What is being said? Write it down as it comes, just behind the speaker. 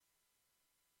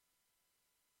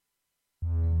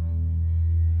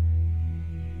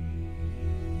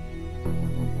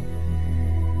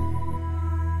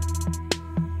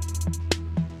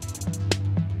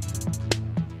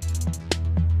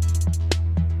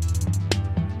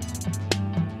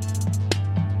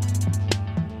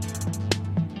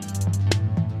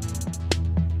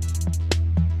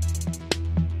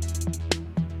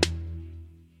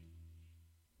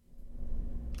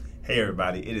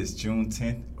everybody. It is June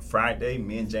 10th, Friday.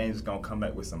 Me and James is going to come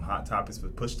back with some hot topics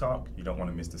with Push Talk. You don't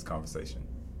want to miss this conversation.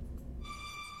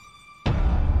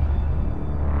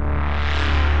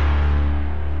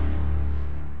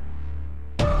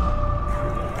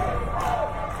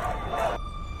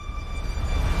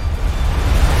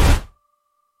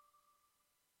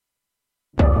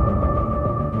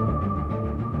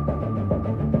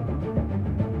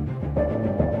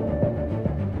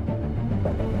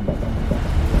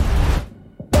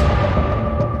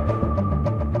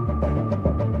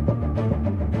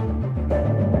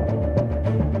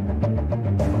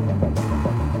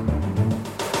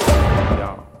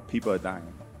 People are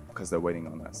dying because they're waiting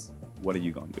on us. What are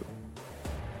you going to do?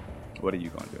 What are you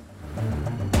going to do?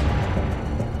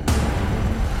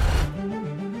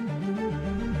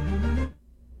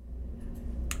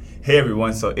 Hey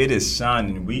everyone, so it is Sean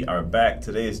and we are back.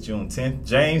 Today is June 10th.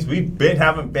 James,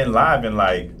 haven't been live in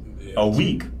like a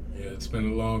week. Yeah, it's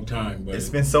been a long time. But it's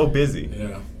been so busy.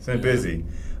 Yeah. It's been busy.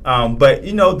 But,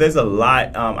 you know, there's a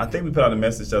lot. I think we put out a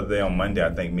message the other day on Monday. I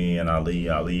think me and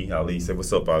Ali said,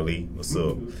 "What's up, Ali? What's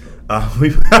up?" I'm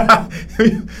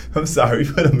sorry.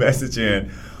 We put a message in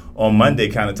on Monday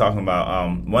kind of talking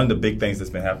about one of the big things that's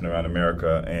been happening around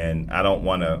America. And I don't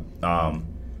want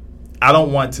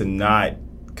to not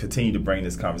continue to bring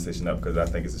this conversation up because I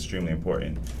think it's extremely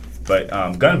important. But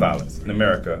gun violence in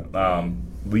America,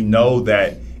 we know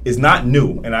that it's not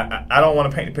new, and I don't want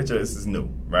to paint the picture that this is new,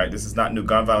 right? This is not new.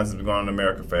 Gun violence has been going on in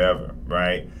America forever,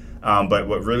 right? But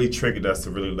what really triggered us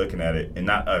to really looking at it, and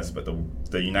not us, but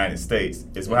the United States,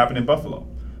 is what happened in Buffalo,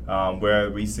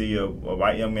 where we see a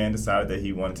white young man decided that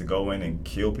he wanted to go in and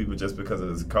kill people just because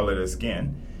of the color of their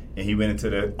skin, and he went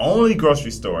into the only grocery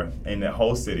store in the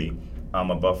whole city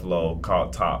of Buffalo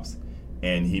called Tops,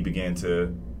 and he began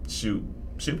to shoot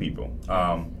people,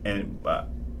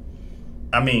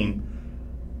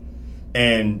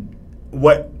 And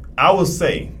what I will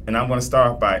say, and I'm going to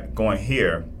start by going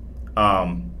here,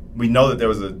 we know that there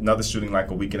was another shooting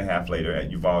like a week and a half later at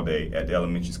Uvalde at the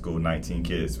elementary school. 19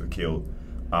 kids were killed,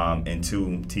 and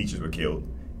 2 teachers were killed.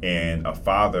 And a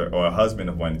father or a husband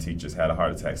of one of the teachers had a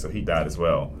heart attack, so he died as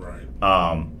well.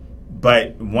 Right.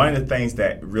 But one of the things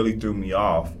that really threw me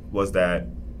off was that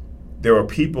there were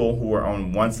people who were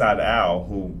on one side of the aisle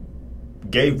who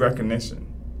gave recognition.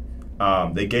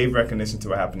 They gave recognition to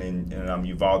what happened in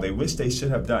Uvalde, which they should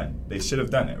have done. They should have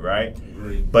done it, right?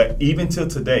 Agreed. But even till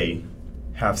today,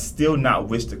 have still not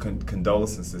wished the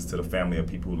condolences to the family of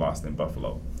people who lost in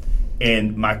Buffalo.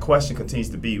 And my question continues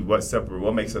to be, what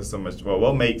makes us so much? Well,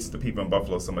 what makes the people in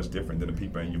Buffalo so much different than the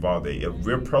people in Uvalde? If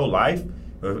we're pro-life,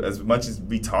 as much as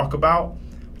we talk about,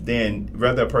 then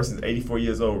whether a person is 84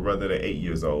 years old or whether they're 8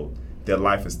 years old, their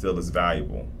life is still as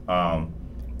valuable.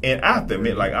 And I have to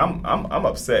admit, like, I'm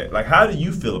upset. Like, how do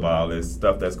you feel about all this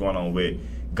stuff that's going on with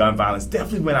gun violence?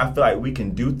 Definitely when I feel like we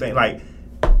can do things like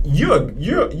you're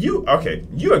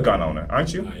a gun owner,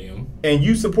 aren't you? I am. And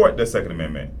you support the Second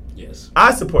Amendment. Yes.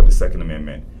 I support the Second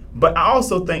Amendment. But I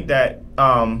also think that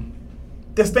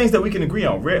there's things that we can agree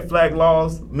on. Red flag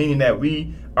laws, meaning that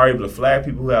we are able to flag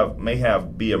people who may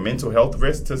be a mental health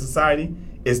risk to society.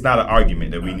 It's not an argument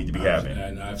that we need to be having.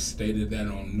 And I've stated that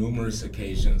on numerous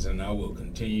occasions, and I will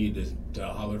continue to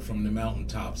holler from the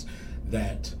mountaintops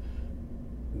that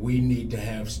we need to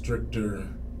have stricter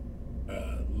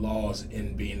laws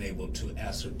in being able to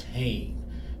ascertain,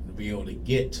 to be able to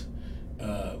get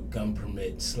gun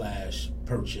permit /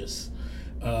 purchase.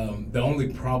 The only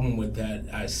problem with that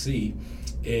I see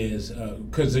is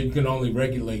because you can only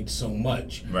regulate so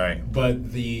much. Right.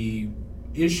 But the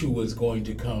issue is going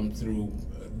to come through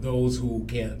those who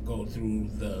can't go through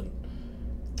the,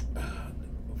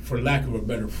 for lack of a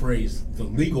better phrase, the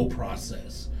legal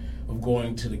process of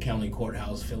going to the county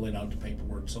courthouse, filling out the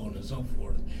paperwork, so on and so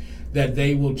forth, that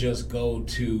they will just go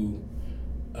to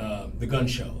the gun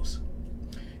shows.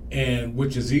 And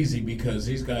which is easy because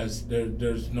these guys,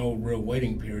 there's no real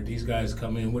waiting period. These guys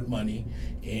come in with money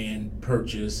and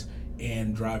purchase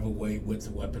and drive away with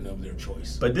the weapon of their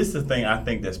choice. But this is the thing I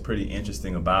think that's pretty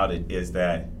interesting about it is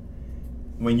that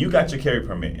when you got your carry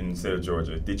permit in the state of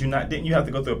Georgia, didn't you have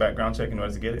to go through a background check in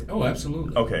order to get it? Oh,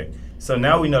 absolutely. Okay. So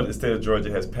now we know that the state of Georgia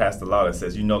has passed a law that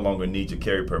says you no longer need your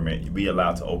carry permit. You be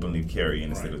allowed to openly carry in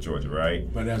the state of Georgia,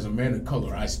 right? But as a man of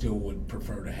color, I still would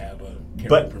prefer to have a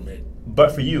carry permit.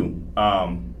 But for you,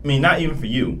 not even for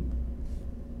you,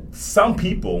 some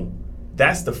people,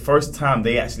 that's the first time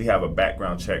they actually have a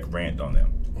background check ran on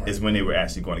them, is when they were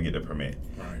actually going to get the permit.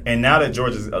 Right. And now that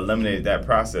Georgia's eliminated that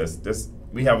process,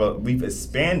 we've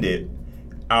expanded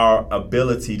our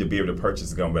ability to be able to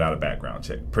purchase a gun without a background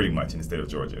check, pretty much in the state of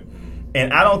Georgia.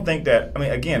 And I don't think that, I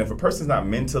mean, again, if a person's not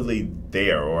mentally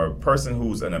there, or a person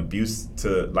who's an abuse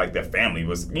to, like, their family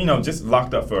was, just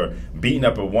locked up for beating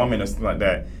up a woman or something like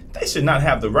that, they should not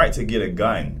have the right to get a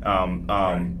gun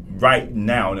right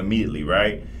now and immediately,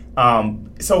 right?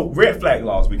 So red flag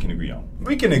laws we can agree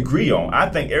on. I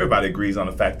think everybody agrees on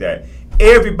the fact that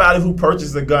everybody who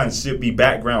purchases a gun should be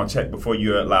background checked before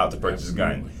you're allowed to purchase a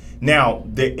gun. Now,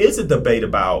 there is a debate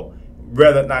about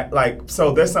whether not,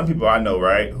 so there's some people I know,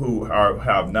 right, who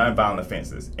have nonviolent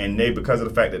offenses, and they, because of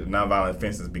the fact that the nonviolent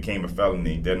offenses became a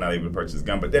felony, they're not able to purchase a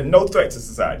gun, but they're no threat to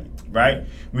society, right?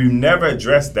 We've never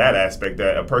addressed that aspect,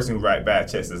 that a person who writes bad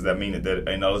checks, does that mean that they're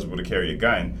ineligible to carry a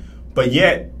gun? But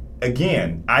yet,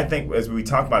 again, I think as we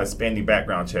talk about expanding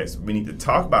background checks, we need to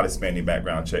talk about expanding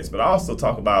background checks, but also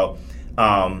talk about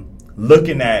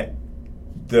looking at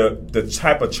the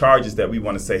type of charges that we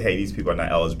want to say, hey, these people are not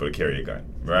eligible to carry a gun,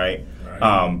 right?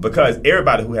 Because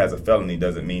everybody who has a felony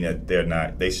doesn't mean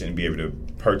that they shouldn't be able to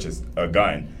purchase a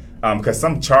gun. Because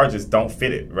some charges don't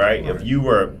fit it, right? If you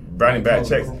were writing bad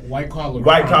checks, white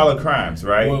collar crimes,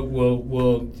 right?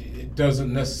 Well, it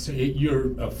doesn't necessarily.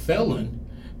 You're a felon,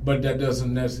 but that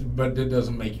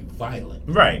doesn't make you violent,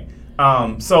 right?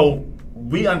 So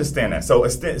we understand that. So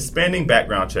expanding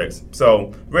background checks.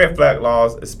 So red flag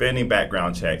laws, expanding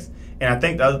background checks, and I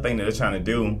think the other thing that they're trying to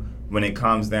do when it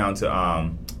comes down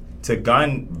to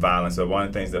gun violence, or one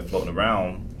of the things that's floating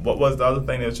around. What was the other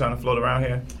thing they were trying to float around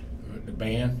here?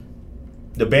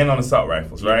 The ban on assault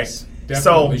rifles, right? Yes,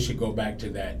 definitely should go back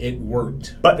to that. It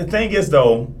worked. But the thing is,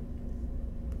 though,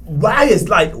 why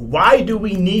do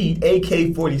we need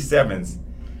AK-47s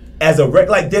as a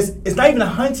this? It's not even a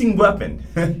hunting weapon.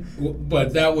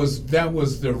 But that was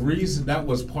the reason. That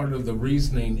was part of the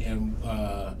reasoning, and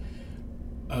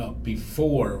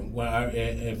before,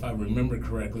 if I remember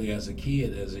correctly, as a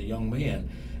kid, as a young man,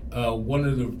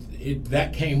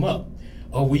 that came up.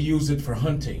 Oh, we use it for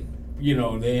hunting. The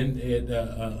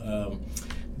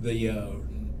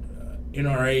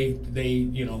NRA,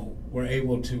 they were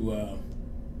able to.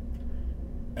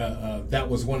 That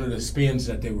was one of the spins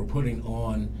that they were putting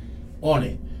on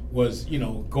it. Was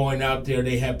going out there.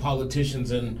 They had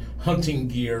politicians in hunting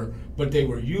gear, but they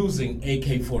were using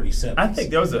AK-47s. I think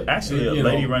there was actually a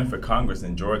lady running for Congress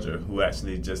in Georgia who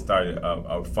actually just started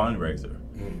a fundraiser,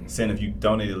 saying if you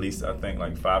donate at least, I think,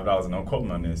 like $5, and don't quote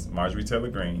me on this, Marjorie Taylor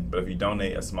Greene, but if you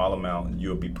donate a small amount,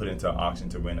 you'll be put into an auction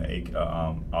to win an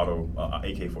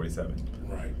AK-47.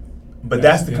 Right. But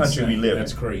that's the country we live in.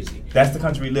 That's crazy. That's the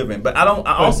country we live in. But I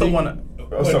also want to.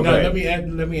 Let me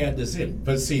add this in.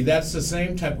 But see, that's the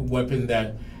same type of weapon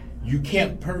that you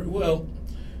can't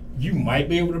you might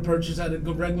be able to purchase at a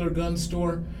regular gun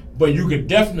store, but you could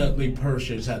definitely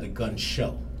purchase at a gun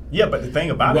show. Yeah, but the thing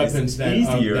about it is it's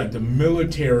easier. That the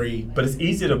military. But it's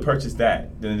easier to purchase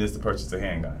that than it is to purchase a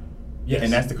handgun. Yes.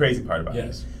 And that's the crazy part about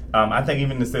it. I think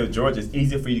even in the state of Georgia, it's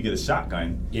easier for you to get a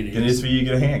shotgun than it is for you to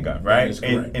get a handgun, right?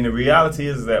 And the reality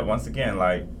is that, once again,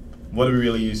 what do we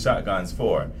really use shotguns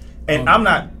for? And I'm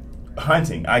not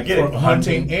hunting. I get it.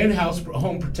 Hunting and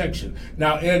home protection.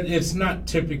 Now, it's not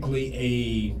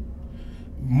typically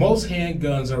most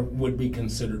handguns would be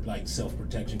considered like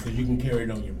self-protection because you can carry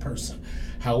it on your person.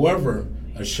 However,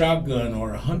 a shotgun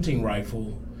or a hunting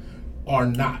rifle are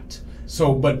not.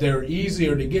 So, but they're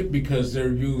easier to get because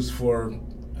they're used for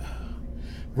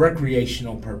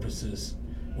recreational purposes,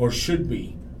 or should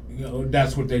be.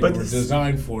 That's what they were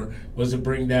designed for, was to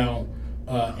bring down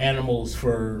animals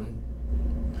for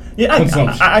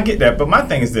consumption. I get that, but my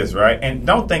thing is this, right? And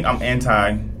don't think I'm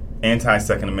anti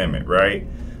Second Amendment, right?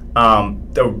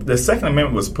 The Second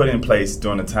Amendment was put in place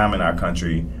during a time in our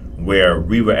country where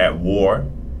we were at war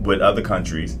with other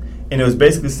countries. And it was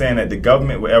basically saying that the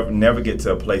government will never get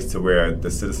to a place to where the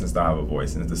citizens don't have a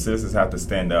voice. And if the citizens have to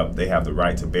stand up, they have the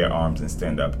right to bear arms and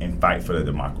stand up and fight for the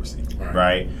democracy,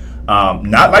 right?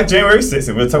 Not like January 6th,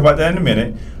 and we'll talk about that in a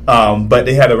minute, but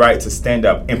they had a right to stand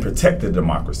up and protect the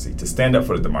democracy, to stand up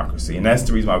for the democracy. And that's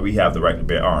the reason why we have the right to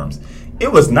bear arms. It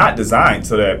was not designed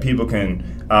so that people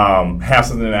can have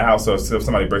something in the house, so if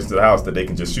somebody breaks into the house, that they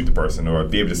can just shoot the person or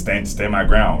be able to stand my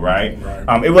ground, right?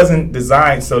 It wasn't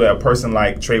designed so that a person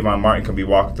like Trayvon Martin can be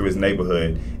walking through his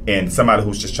neighborhood and somebody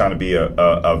who's just trying to be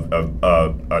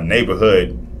a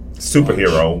neighborhood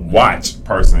superhero watch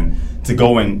person to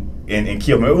go and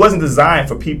kill him. It wasn't designed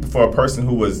for a person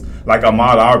who was like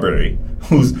Ahmaud Arbery,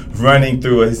 who's running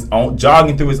through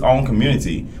jogging through his own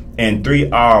community. And three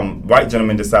white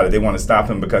gentlemen decided they want to stop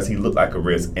him because he looked like a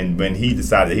risk. And when he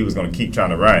decided he was going to keep trying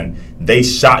to run, they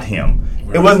shot him.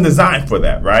 Right. It wasn't designed for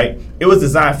that, right? It was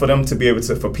designed for them to be able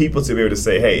to, for people to be able to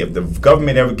say, hey, if the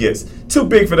government ever gets too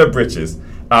big for their britches,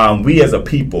 we as a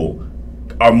people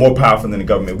are more powerful than the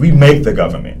government. We make the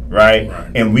government, right?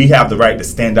 And we have the right to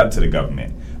stand up to the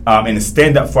government. And to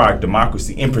stand up for our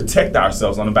democracy and protect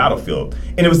ourselves on the battlefield.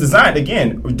 And it was designed,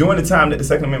 again, during the time that the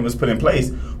Second Amendment was put in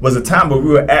place, was a time where we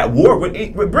were at war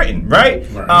with Britain, right?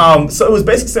 So it was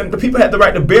basically saying the people had the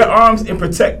right to bear arms and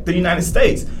protect the United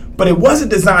States. But it wasn't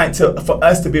designed for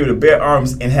us to be able to bear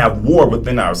arms and have war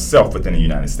within ourselves within the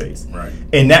United States.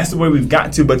 And that's the way we've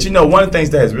gotten to. But, one of the things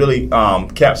that has really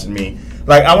captured me,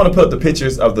 like I want to put up the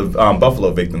pictures of the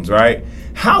Buffalo victims, right?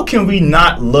 How can we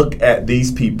not look at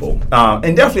these people,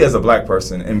 and definitely as a black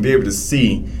person, and be able to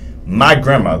see my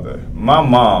grandmother, my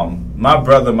mom, my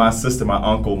brother, my sister, my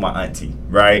uncle, my auntie,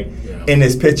 right, in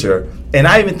this picture? And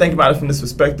I even think about it from this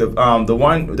perspective.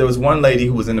 There was one lady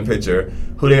who was in the picture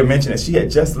who they mentioned that she had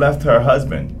just left her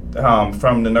husband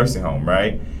from the nursing home,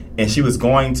 right? And she was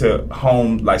going to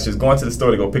home, like she was going to the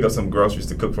store to go pick up some groceries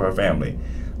to cook for her family.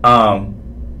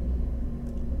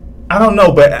 I don't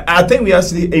know, but I think we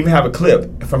actually even have a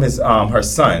clip from his her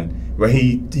son where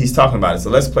he's talking about it. So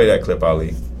let's play that clip,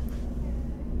 Ali.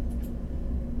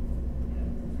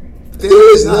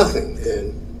 There is nothing,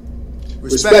 and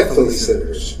respectfully,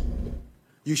 senators,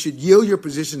 you should yield your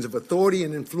positions of authority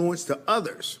and influence to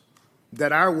others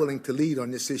that are willing to lead on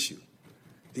this issue.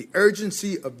 The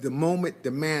urgency of the moment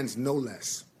demands no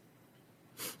less.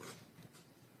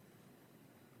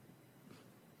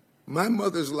 My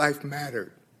mother's life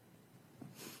mattered.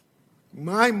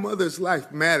 My mother's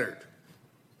life mattered.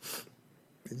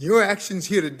 And your actions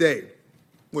here today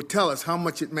will tell us how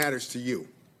much it matters to you.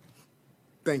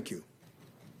 Thank you.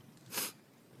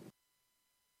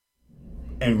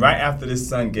 And right after this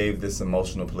son gave this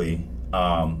emotional plea,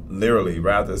 literally,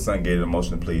 right after the son gave an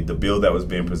emotional plea, the bill that was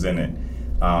being presented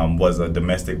was a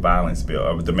domestic violence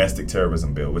bill, a domestic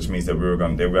terrorism bill, which means that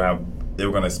they were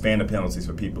going to expand the penalties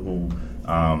for people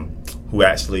who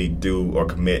actually do or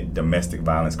commit domestic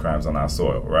violence crimes on our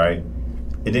soil, right?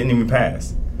 It didn't even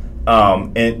pass.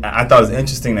 And I thought it was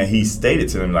interesting that he stated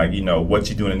to them, like, what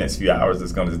you do in the next few hours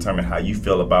is going to determine how you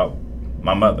feel about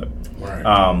my mother.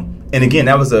 Right. And again,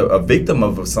 that was a victim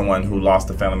of someone who lost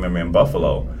a family member in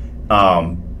Buffalo.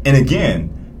 And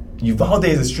again, Uvalde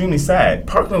is extremely sad.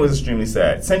 Parkland was extremely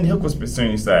sad. Sandy Hook was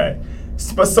extremely sad.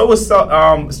 But so was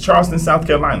Charleston, South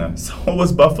Carolina. So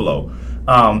was Buffalo.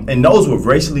 And those were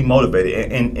racially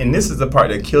motivated. And this is the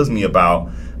part that kills me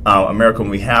about America when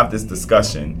we have this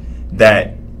discussion,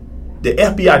 that the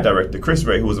FBI director, Chris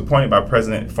Wray, who was appointed by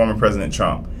former President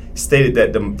Trump, stated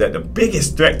that the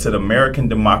biggest threat to the American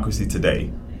democracy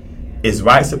today is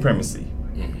white supremacy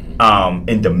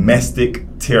and domestic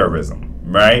terrorism,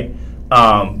 right?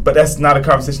 But that's not a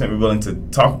conversation that we're willing to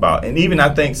talk about. And even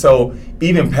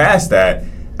even past that,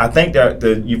 I think that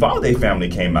the Uvalde family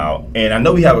came out, and I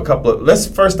know we have a couple of, let's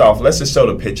just show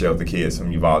the picture of the kids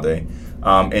from Uvalde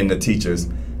and the teachers.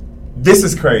 This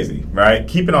is crazy, right?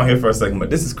 Keep it on here for a second, but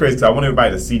this is crazy because I want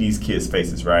everybody to see these kids'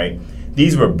 faces, right?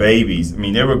 These were babies. I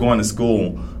mean, they were going to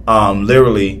school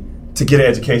literally to get an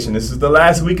education. This is the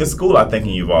last week of school, I think,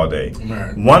 in Uvalde.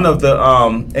 Right. One of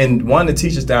the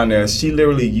teachers down there, she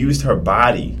literally used her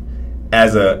body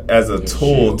as a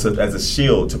tool, as a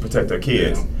shield to protect her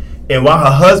kids. Yeah. And while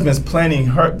her husband's planning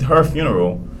her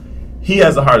funeral, he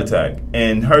has a heart attack.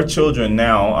 And her children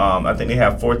now, I think they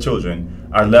have 4 children,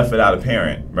 are left without a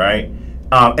parent, right?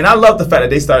 And I love the fact that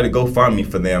they started a GoFundMe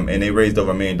for them, and they raised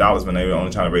over $1 million when they were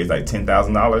only trying to raise like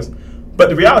 $10,000. But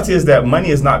the reality is that money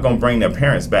is not going to bring their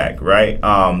parents back, right?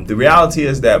 The reality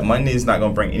is that money is not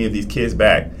going to bring any of these kids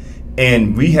back.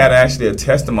 And we had actually a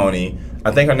testimony,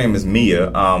 I think her name is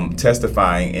Mia,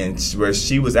 testifying, and where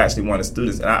she was actually one of the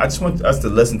students. And I just want us to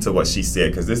listen to what she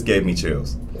said, because this gave me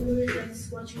chills. We were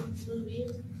just watching a movie,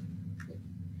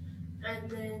 and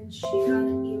then she got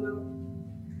an email,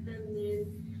 and then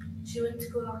she went to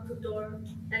go lock the door,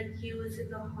 and he was in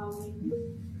the hallway,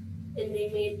 and they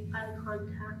made eye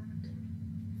contact.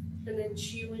 And then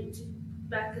she went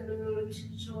back in the room and she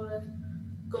told us,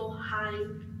 go hide.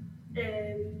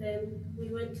 And then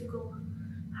we went to go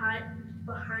hide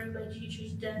behind my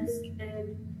teacher's desk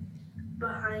and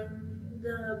behind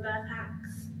the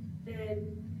backpacks.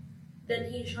 And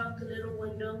then he shot the little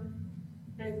window.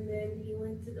 And then he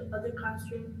went to the other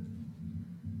classroom.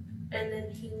 And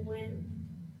then he went,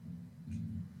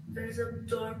 there's a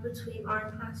door between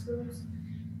our classrooms.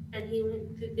 And he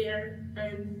went through there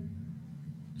and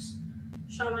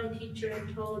shot my teacher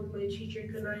and told my teacher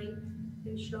goodnight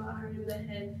and shot her in the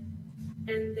head.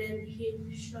 And then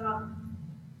he shot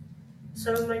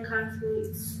some of my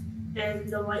classmates and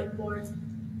the whiteboard.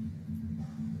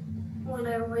 When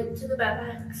I went to the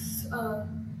backpacks,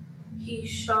 he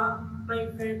shot my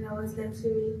friend that was next to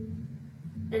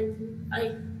me. And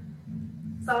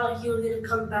thought he was gonna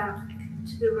come back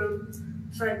to the room,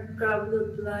 so I grabbed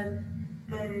the blood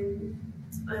and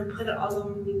put it all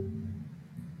over me.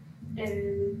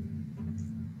 And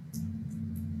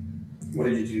what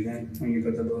did you do then when you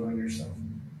put the blood on yourself?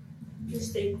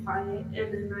 just stayed quiet, and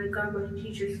then I got my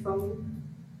teacher's phone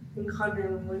and called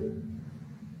 911.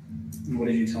 What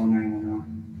did you tell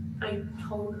 911? I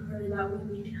told her that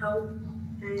we need help,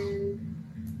 and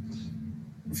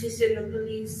she sent the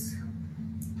police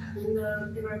in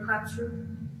our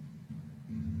classroom.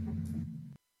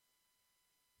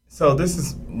 So this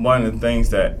is one of the things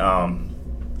that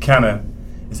kind of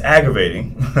is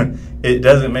aggravating. It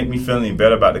doesn't make me feel any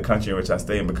better about the country in which I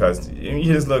stay in, because you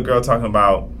hear this little girl talking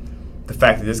about the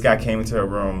fact that this guy came into her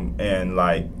room and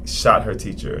like shot her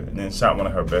teacher and then shot one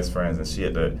of her best friends, and she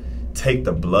had to take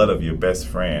the blood of your best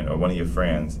friend or one of your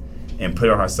friends and put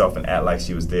it on herself and act like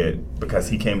she was dead because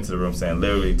he came into the room saying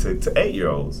literally to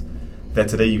 8-year-olds that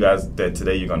today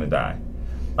you're going to die.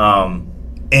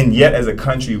 And yet as a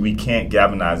country we can't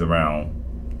galvanize around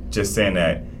just saying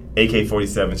that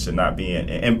AK-47 should not be in.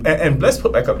 And let's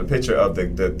put back up the picture of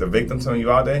the victims on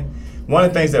Uvalde. One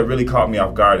of the things that really caught me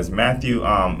off guard is Matthew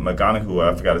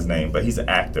McConaughey, I forgot his name, but he's an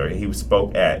actor. He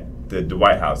spoke at the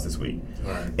White House this week.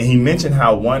 Right. And he mentioned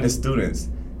how one of the students,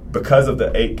 because of the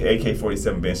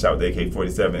AK-47 being shot with the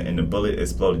AK-47 and the bullet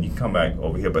exploded, you can come back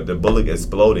over here, but the bullet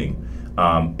exploding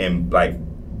and like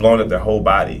blowing up their whole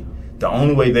body, the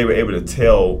only way they were able to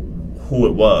tell who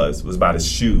it was by the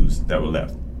shoes that were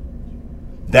left.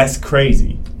 That's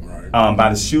crazy. Right. By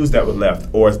the shoes that were left.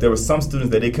 Or if there were some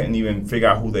students that they couldn't even figure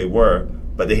out who they were,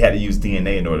 but they had to use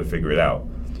DNA in order to figure it out.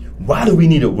 Why do we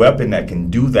need a weapon that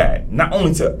can do that? Not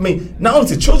only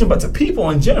to children, but to people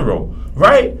in general,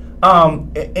 right?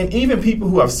 And even people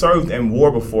who have served in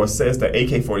war before says that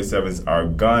AK-47s are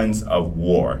guns of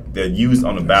war. They're used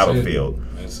on the battlefield.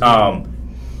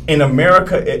 In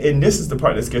America, and this is the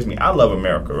part that scares me, I love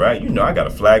America, right? You know, I got a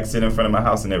flag sitting in front of my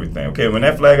house and everything. Okay, when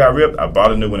that flag got ripped, I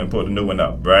bought a new one and put a new one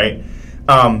up, right?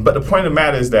 But the point of the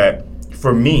matter is that,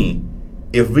 for me,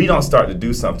 if we don't start to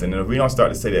do something, and if we don't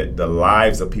start to say that the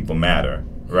lives of people matter,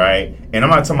 right? And I'm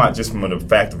not talking about just from the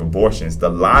fact of abortions, the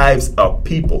lives of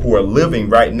people who are living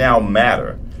right now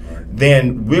matter,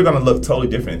 then we're going to look totally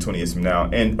different in 20 years from now.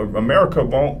 And America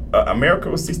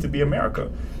will cease to be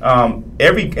America.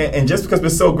 And just because we're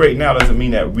so great now doesn't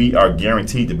mean that we are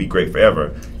guaranteed to be great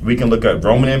forever. We can look at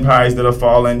Roman empires that are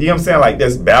fallen. You know what I'm saying? Like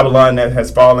there's Babylon that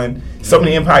has fallen. So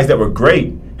many empires that were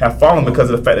great have fallen because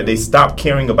of the fact that they stopped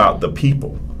caring about the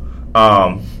people.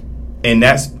 And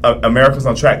that's America's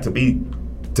on track to be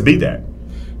that.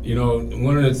 You know,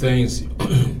 one of the things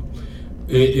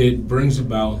it brings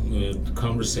about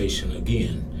conversation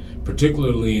again,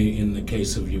 particularly in the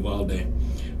case of Uvalde,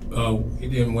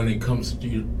 and when it comes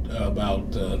to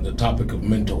about the topic of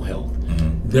mental health.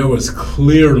 Mm-hmm. There was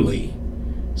clearly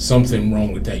something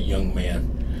wrong with that young man.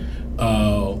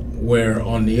 Where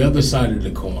on the other side of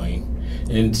the coin,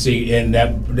 and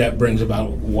that brings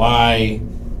about why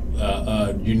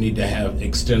you need to have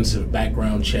extensive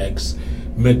background checks,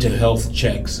 mental health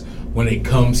checks when it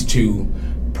comes to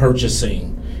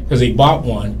purchasing, because he bought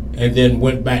one and then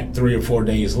went back 3 or 4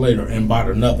 days later and bought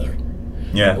another,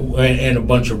 and a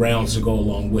bunch of rounds to go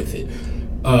along with it.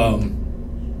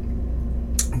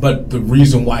 But the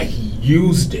reason why he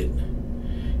used it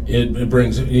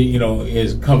brings,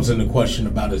 comes into question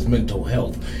about his mental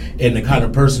health and the kind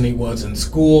of person he was in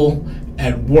school,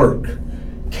 at work,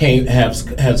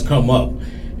 has come up.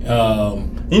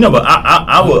 But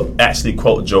I will actually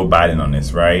quote Joe Biden on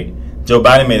this, right? Joe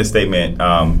Biden made a statement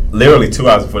literally 2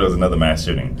 hours before there was another mass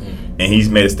shooting. And he's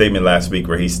made a statement last week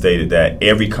where he stated that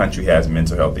every country has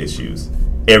mental health issues.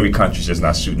 Every country's just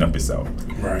not shooting up itself.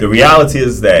 Right. The reality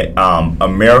is that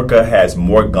America has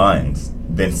more guns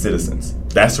than citizens.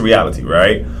 That's the reality,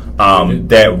 right?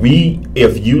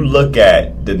 If you look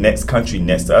at the next country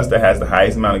next to us that has the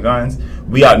highest amount of guns,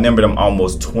 we outnumber them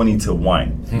almost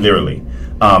 20-1, literally,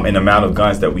 in the amount of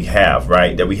guns that we have,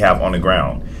 right, that we have on the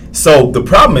ground. So the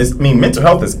problem is, mental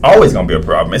health is always going to be a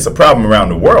problem. It's a problem around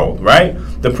the world, right?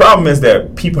 The problem is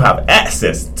that people have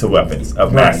access to weapons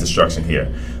of mass destruction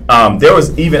here. There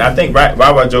was even, I think, right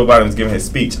while Joe Biden was giving his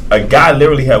speech, a guy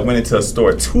literally had went into a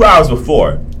store 2 hours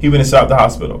before he went and shot the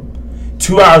hospital.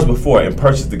 2 hours before and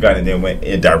purchased the gun, and then went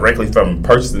in directly from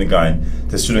purchasing the gun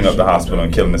to shooting up the hospital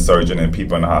and killing the surgeon and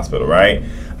people in the hospital, right?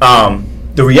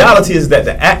 The reality is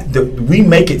that we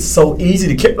make it so easy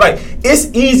to kill. Like, it's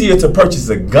easier to purchase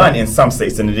a gun in some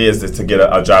states than it is to get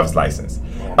a driver's license,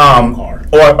 or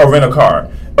rent a car,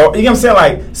 or you know what I'm saying.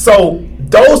 Like, so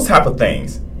those type of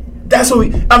things. That's what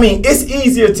it's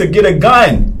easier to get a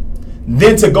gun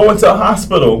than to go into a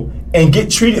hospital and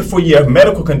get treated for your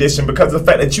medical condition because of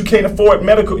the fact that you can't afford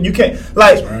medical. You can't,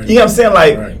 like, right. you know what I'm saying?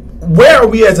 Like, Right. where are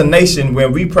we as a nation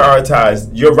when we prioritize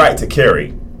your right to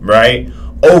carry, right,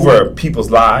 over people's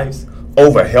lives,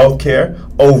 over healthcare,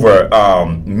 over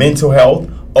mental health,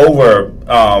 over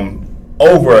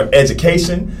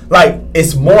education? Like,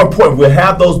 it's more important. We'll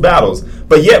have those battles,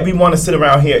 but yet we want to sit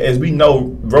around here as we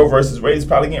know Roe versus Wade is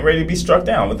probably getting ready to be struck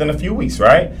down within a few weeks,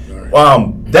 right?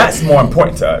 That's more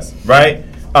important to us, right?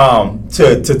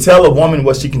 To tell a woman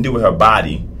what she can do with her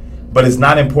body, but it's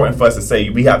not important for us to say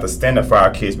we have to stand up for our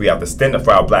kids, we have to stand up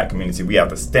for our black community, we have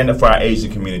to stand up for our Asian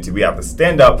community, we have to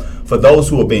stand up for those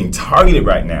who are being targeted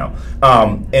right now,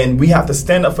 and we have to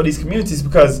stand up for these communities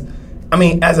because, I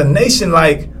mean, as a nation,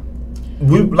 I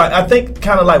think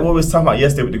kind of like what we was talking about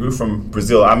yesterday with the group from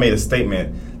Brazil. I made a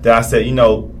statement that I said,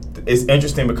 it's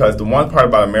interesting because the one part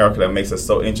about America that makes us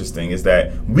so interesting is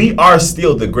that we are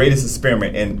still the greatest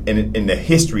experiment in the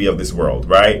history of this world,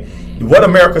 right? What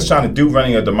America's trying to do,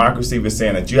 running a democracy, with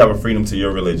saying that you have a freedom to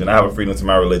your religion, I have a freedom to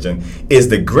my religion, is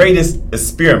the greatest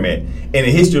experiment in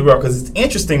the history of the world. Because it's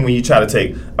interesting when you try to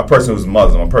take a person who's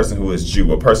Muslim, a person who is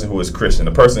Jew, a person who is Christian,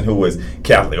 a person who is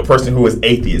Catholic, a person who is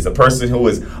atheist, a person who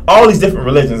is all these different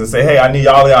religions, and say, hey, I need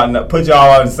all y'all, put y'all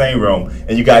all in the same room,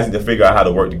 and you guys need to figure out how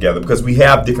to work together because we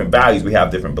have different values, we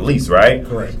have different beliefs, right?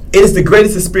 Correct. It is the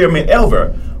greatest experiment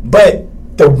ever. But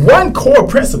the one core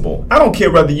principle, I don't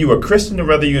care whether you're a Christian or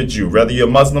whether you're a Jew, whether you're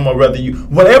a Muslim or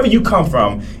whatever you come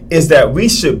from, is that we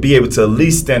should be able to at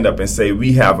least stand up and say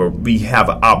we have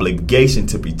an obligation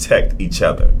to protect each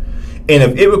other. And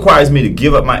if it requires me to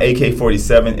give up my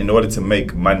AK-47 in order to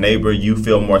make my neighbor, you,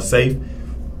 feel more safe,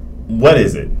 what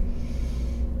is it?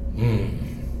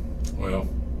 Well,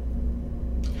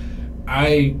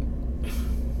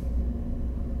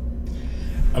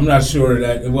 I'm not sure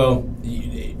that,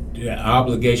 the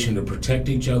obligation to protect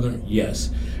each other, yes.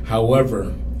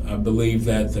 However, I believe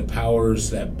that the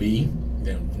powers that be,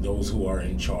 those who are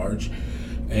in charge,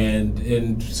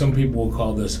 and some people will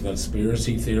call this a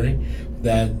conspiracy theory,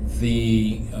 that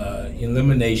the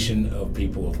elimination of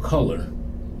people of color,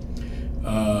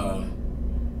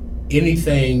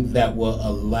 anything that will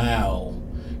allow,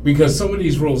 because some of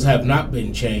these rules have not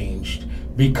been changed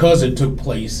because it took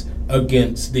place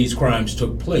these crimes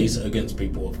took place against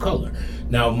people of color.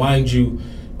 Now, mind you,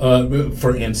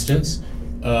 for instance,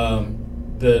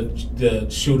 the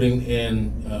shooting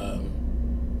in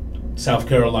South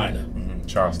Carolina,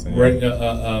 Charleston,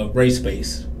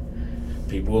 race-based,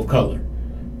 people of color.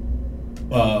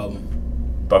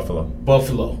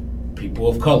 Buffalo, people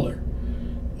of color.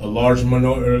 A large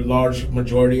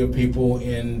majority of people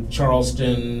in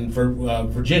Charleston,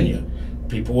 Virginia,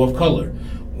 people of color.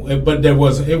 But it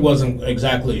wasn't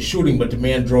exactly a shooting, but the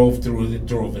man drove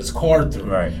his car through,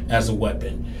 right, as a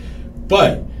weapon.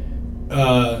 But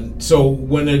so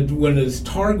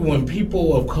when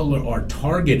people of color are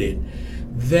targeted,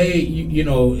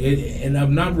 and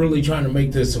I'm not really trying to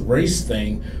make this a race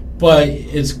thing, but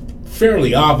it's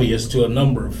fairly obvious to a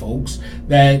number of folks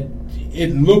that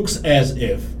it looks as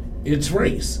if it's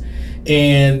race.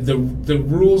 And the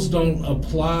rules don't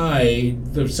apply,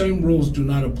 the same rules do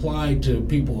not apply to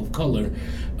people of color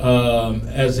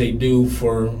as they do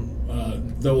for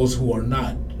those who are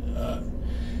not.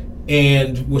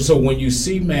 And so when you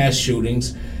see mass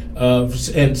shootings,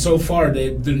 and so far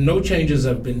no changes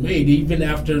have been made, even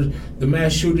after the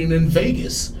mass shooting in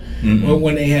Vegas,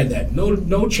 when they had that.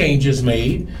 No changes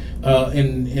made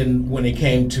in when it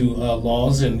came to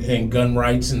laws and gun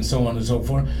rights and so on and so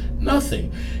forth.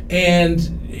 Nothing. And,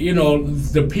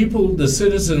 the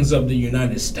citizens of the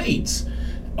United States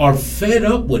are fed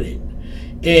up with it.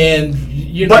 And,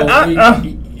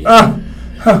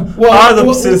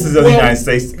 citizens of the United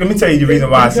States. Let me tell you the reason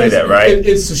why I say that, right?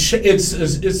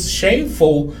 It's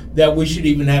shameful that we should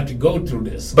even have to go through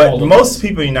this. But most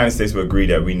people in the United States will agree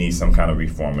that we need some kind of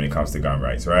reform when it comes to gun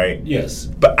rights, right? Yes.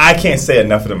 But I can't say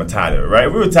enough of them are tired of it, right?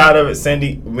 We were tired of it.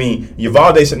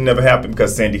 Uvalde should have never happened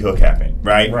because Sandy Hook happened,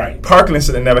 right? Right. Parkland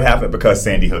should have never happened because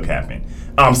Sandy Hook happened.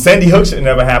 Sandy Hook should have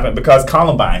never happened because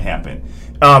Columbine happened.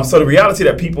 So the reality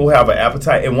that people have an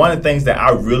appetite, and one of the things that I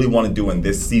really want to do in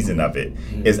this season of it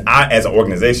is as an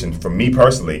organization, for me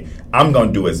personally, I'm going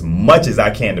to do as much as I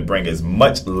can to bring as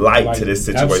much light to this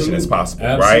situation as possible,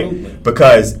 right?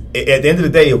 Because at the end of the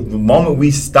day, the moment we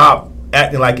stop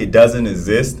acting like it doesn't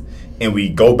exist and we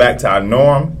go back to our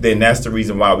norm, then that's the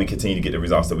reason why we continue to get the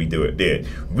results that we did.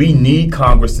 We need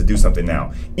Congress to do something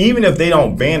now. Even if they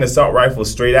don't ban assault rifles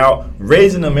straight out,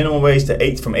 raising the minimum wage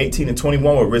to from 18 to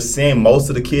 21, where we're seeing most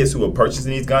of the kids who are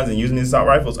purchasing these guns and using these assault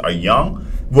rifles are young,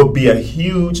 would be a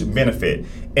huge benefit.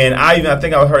 And I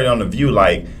think I heard it on The View,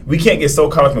 like, we can't get so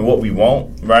caught up in what we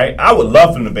want, right? I would love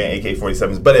for them to ban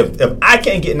AK-47s, but if I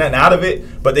can't get nothing out of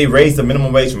it, but they raise the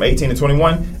minimum wage from 18 to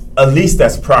 21, at least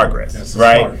that's progress, that's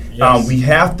right? Yes. We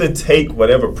have to take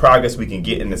whatever progress we can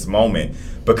get in this moment,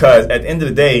 because at the end of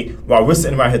the day, while we're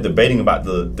sitting around here debating about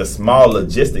the small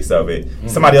logistics of it,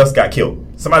 somebody else got killed.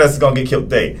 Somebody else is going to get killed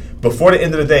today. Before the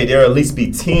end of the day, there will at least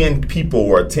be 10 people,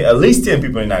 or at least 10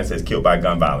 people in the United States killed by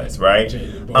gun violence, right?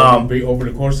 Over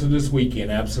the course of this weekend,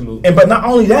 absolutely. But not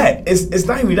only that, it's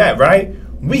not even that, right?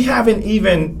 We haven't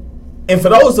even. And for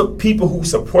those of people who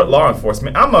support law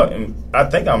enforcement, I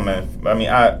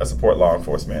support law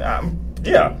enforcement. I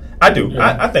do.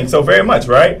 Yeah. I think so very much,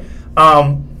 right?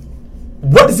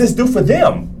 What does this do for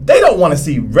them? They don't want to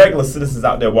see regular citizens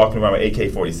out there walking around with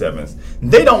AK-47s.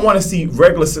 They don't want to see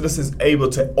regular citizens able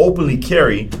to openly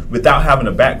carry without having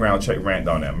a background check ran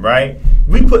on them, right?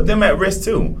 We put them at risk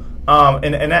too.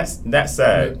 And that's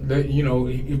sad. But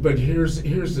here's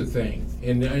the thing.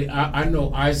 And I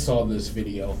know I saw this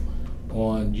video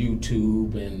on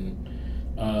YouTube and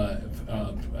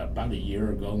about a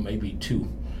year ago, maybe 2.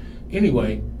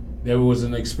 Anyway, there was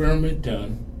an experiment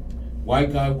done.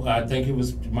 White guy, I think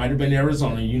might have been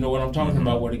Arizona. You know what I'm talking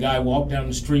about, where the guy walked down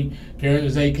the street carrying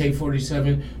his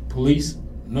AK-47.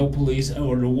 No police,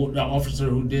 or the officer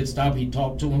who did stop, he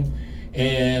talked to him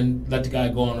and let the guy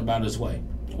go on about his way.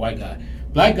 White guy.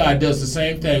 Black guy does the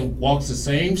same thing, walks the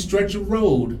same stretch of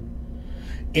road,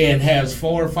 and has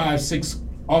 4 or 5, 6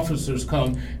 officers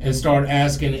come and start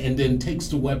asking, and then takes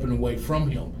the weapon away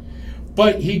from him.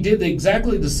 But he did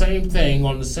exactly the same thing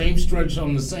on the same stretch,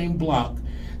 on the same block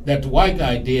that the white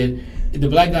guy did. The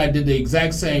black guy did the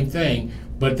exact same thing,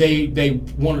 but they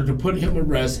wanted to put him at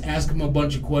rest, ask him a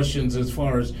bunch of questions as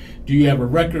far as, do you have a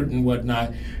record and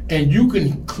whatnot. And you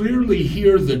can clearly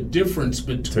hear the difference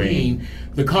between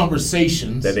the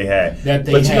conversations that they had. But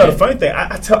you know the funny thing,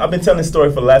 I've been telling this story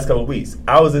for the last couple of weeks.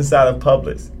 I was inside of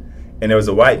Publix, and there was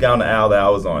a white guy on the aisle that I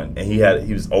was on, and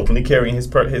he was openly carrying his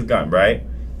gun, right?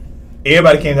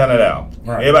 Everybody came down that aisle.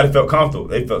 Right. Everybody felt comfortable.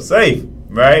 They felt safe,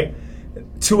 right?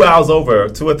 2 or 3 hours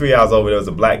over, there was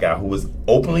a black guy who was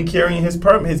openly carrying his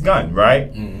gun,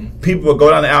 right? Mm-hmm. People would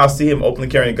go down the aisle, see him openly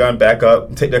carrying a gun, back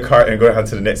up, take their cart, and go down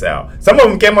to the next aisle. Some of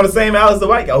them came on the same aisle as the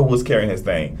white guy who was carrying his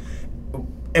thing.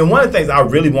 And one of the things I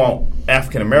really want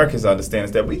African Americans to understand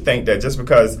is that we think that just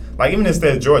because, like even in the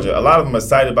state of Georgia, a lot of them are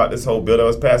excited about this whole bill that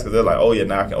was passed because they're like, oh yeah,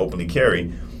 now I can openly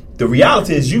carry. The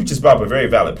reality is, you just brought up a very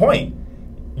valid point.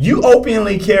 You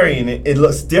openly carrying it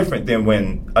looks different than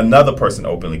when another person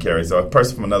openly carries, or a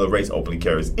person from another race openly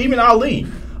carries. Even Ali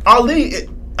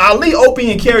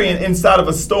openly carrying inside of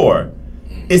a store,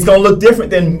 it's going to look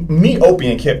different than me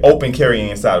open carrying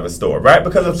inside of a store, right?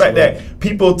 Because of the fact that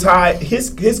people tie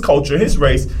his culture, his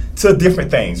race to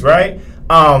different things, right?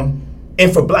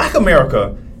 And for Black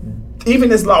America, even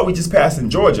this law we just passed in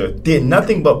Georgia did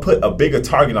nothing but put a bigger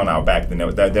target on our back than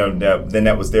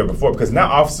that was there before, because now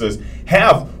officers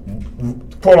have,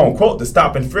 quote unquote, to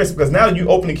stop and frisk, because now you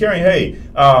openly carrying, hey,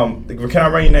 can I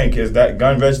run your name, because that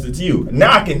gun registered to you.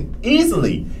 Now I can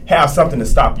easily have something to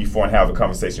stop you for and have a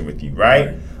conversation with you,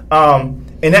 right?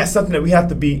 And that's something that we have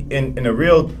to be in the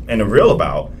real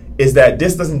about, is that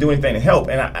this doesn't do anything to help.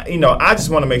 And I just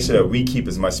want to make sure that we keep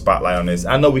as much spotlight on this.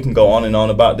 I know we can go on and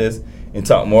on about this and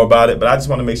talk more about it, but I just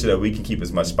want to make sure that we can keep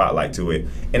as much spotlight to it.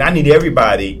 And I need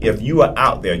everybody, if you are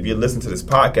out there, if you're listening to this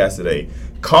podcast today,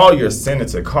 call your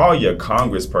senator, call your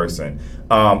congressperson,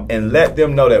 and let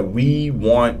them know that we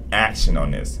want action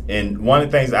on this. And one of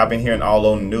the things I've been hearing all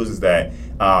over the news is that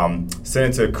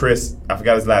Senator Chris, I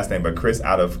forgot his last name, but Chris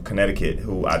out of Connecticut,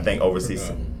 who I think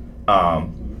oversees,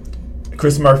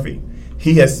 Chris Murphy,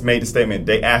 he has made a statement.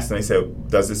 They asked him, they said,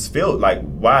 does this feel like,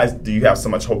 do you have so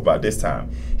much hope about this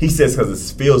time? He says,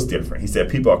 because it feels different. He said,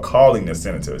 people are calling their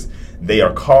senators. They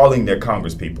are calling their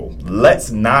congresspeople. Let's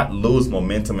not lose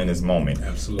momentum in this moment.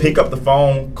 Absolutely. Pick up the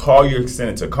phone, call your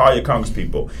senator, call your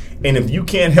congresspeople. And if you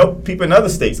can't help people in other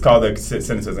states call their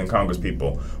senators and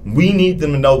congresspeople, we need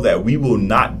them to know that we will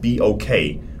not be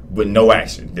okay with no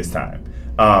action this time.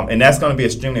 And that's going to be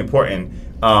extremely important.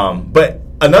 But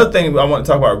another thing I want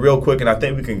to talk about real quick, and I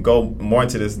think we can go more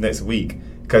into this next week,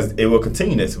 because it will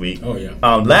continue next week. Oh, yeah.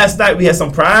 Last night we had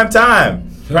some prime time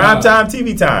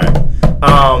TV time,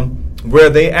 where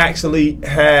they actually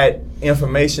had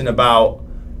information about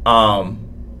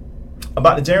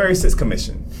the January 6th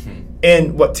Commission.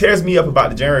 And what tears me up about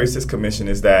the January 6th Commission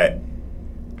is that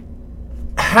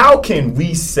how can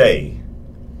we say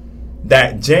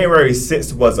that January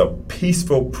 6th was a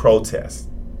peaceful protest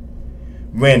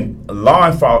when law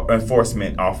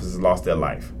enforcement officers lost their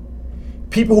life?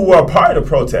 People who were a part of the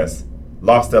protest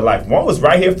lost their life. One was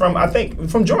right here from, I think,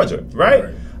 from Georgia, right?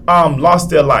 Lost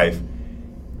their life.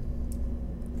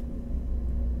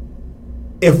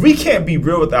 If we can't be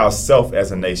real with ourselves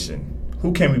as a nation,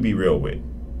 who can we be real with?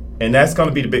 And that's going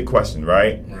to be the big question,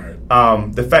 right?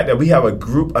 The fact that we have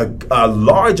a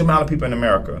large amount of people in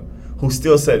America who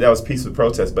still said that was peaceful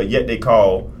protest, but yet they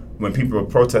call, when people were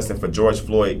protesting for George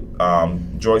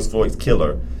Floyd's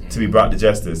killer to be brought to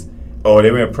justice, or they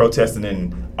were protesting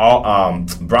in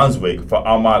Brunswick for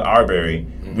Ahmaud Arbery,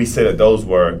 we said that those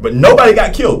were, but nobody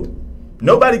got killed.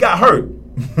 Nobody got hurt.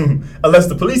 Unless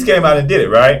the police came out and did it,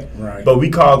 right? But we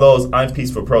call those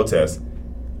unpeaceful protests.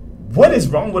 What is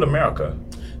wrong with America?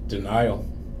 Denial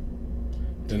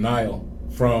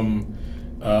from,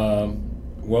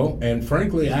 and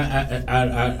frankly,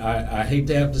 I hate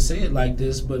to have to say it like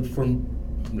this, but from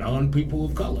non-people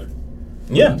of color.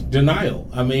 Yeah. Denial.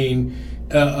 I mean,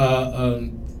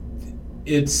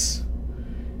 it's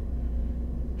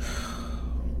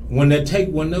when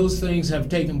those things have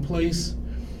taken place.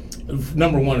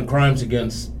 Number one, crimes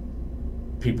against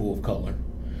people of color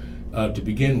to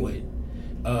begin with,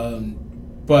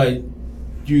 but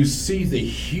you see the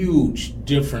huge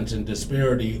difference and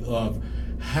disparity of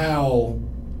how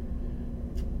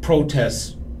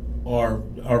protests are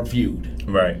viewed.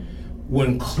 Right.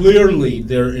 When clearly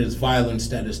there is violence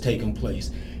that is taking place.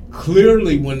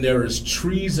 Clearly when there is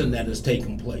treason that is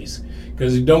taking place.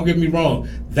 Because don't get me wrong,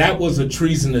 that was a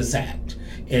treasonous act.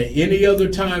 At any other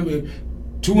time,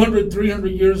 200,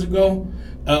 300 years ago,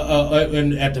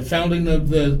 and at the founding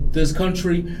of this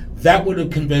country, that would have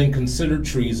been considered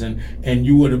treason, and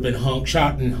you would have been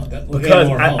shot and because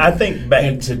hung. I think back.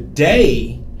 And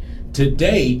today,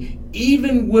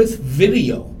 even with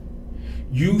video,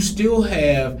 you still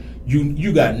have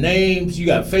you got names, you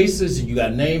got faces, and you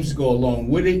got names to go along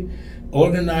with it.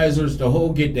 Organizers, the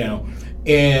whole get down,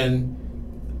 and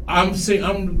I'm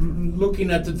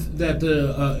looking at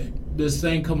this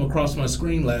thing come across my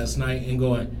screen last night and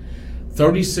going,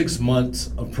 36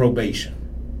 months of probation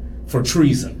for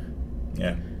treason.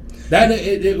 Yeah.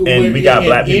 And we got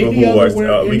black people who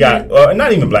are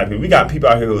not even black people. We got people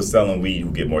out here who are selling weed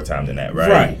who get more time than that, right?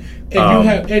 Right. And you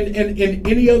have and in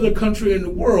any other country in the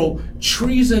world,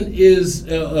 treason is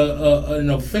an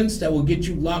offense that will get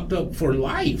you locked up for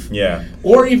life. Yeah.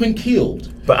 Or even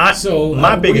killed. But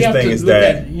my biggest thing is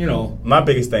that my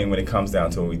biggest thing when it comes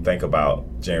down to when we think about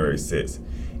January 6th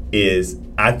is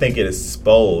I think it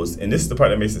exposed, and this is the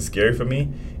part that makes it scary for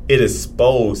me, it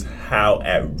exposed how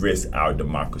at risk our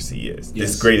democracy is. Yes.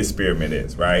 This great experiment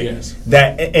is, right? Yes.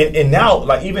 That and now,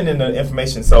 like even in the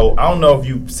information, so I don't know if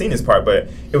you've seen this part, but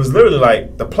it was literally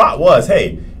like the plot was,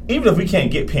 hey, even if we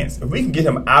can't get Pence, if we can get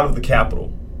him out of the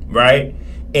Capitol, right,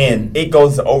 and it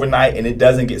goes to overnight and it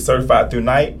doesn't get certified through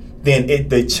night, then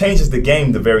it changes the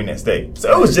game the very next day.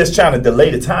 So it was just trying to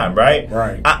delay the time, right?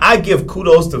 Right. I give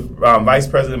kudos to Vice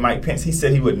President Mike Pence. He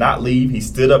said he would not leave. He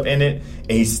stood up in it,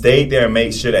 and he stayed there and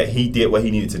made sure that he did what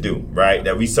he needed to do, right?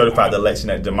 That we certified the election,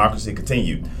 that democracy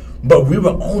continued. But we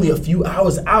were only a few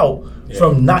hours out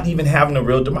from not even having a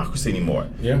real democracy anymore.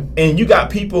 Yeah. And you got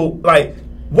people, like,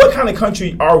 what kind of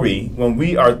country are we when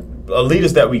we are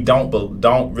leaders that we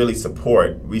don't really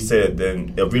support? We said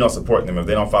then if we don't support them, if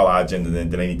they don't follow our agenda, then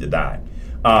they need to die.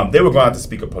 They were going after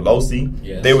Speaker Pelosi.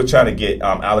 Yes. They were trying to get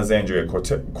Alexandria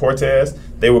Cortez.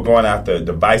 They were going after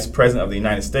the Vice President of the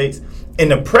United States.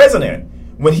 And the president,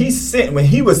 when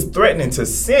he was threatening to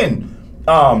send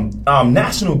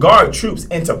National Guard troops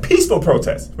into peaceful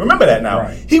protests. Remember that now.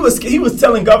 Right. He was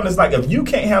telling governors, like, if you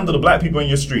can't handle the black people in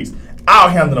your streets, I'll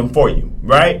handle them for you,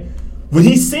 right? When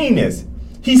he's seen this,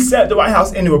 he sat at the White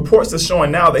House, and the reports are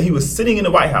showing now that he was sitting in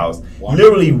the White House,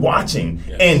 literally watching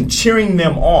and cheering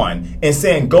them on and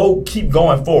saying, keep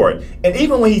going forward. And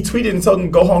even when he tweeted and told them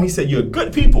to go home, he said, you're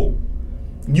good people.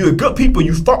 You're good people.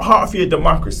 You fought hard for your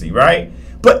democracy, right?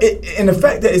 But and the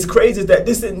fact that it's crazy is that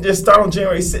this didn't just start on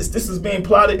January 6th. This was being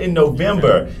plotted in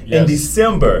November, in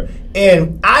December.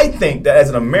 And I think that as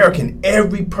an American,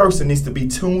 every person needs to be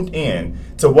tuned in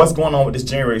to what's going on with this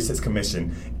January 6th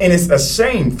Commission. And it's a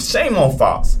shame. Shame on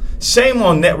Fox. Shame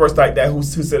on networks like that who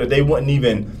said that they wouldn't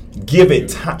even give it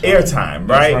airtime,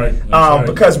 right? That's right.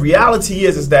 Because reality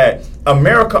is that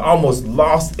America almost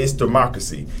lost its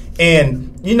democracy. And,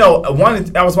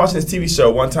 I was watching this TV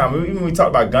show one time, even we talked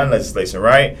about gun legislation,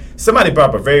 right? Somebody brought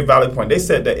up a very valid point. They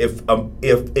said that if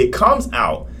it comes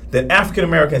out that African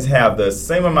Americans have the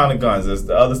same amount of guns as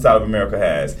the other side of America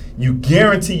has, you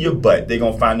guarantee your butt they're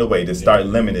going to find a way to start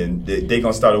limiting. They're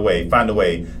going to find a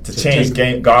way to change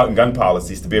gun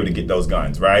policies to be able to get those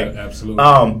guns, right? Yeah, absolutely.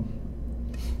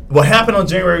 What happened on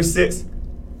January 6th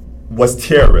was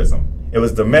terrorism. It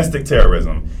was domestic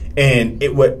terrorism. And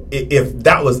if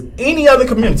that was any other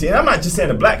community, and I'm not just saying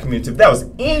the black community, if that was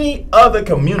any other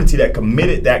community that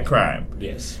committed that crime,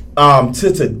 yes.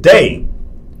 To today,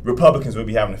 Republicans would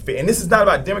be having a fit. And this is not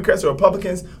about Democrats or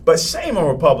Republicans, but shame on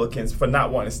Republicans for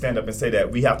not wanting to stand up and say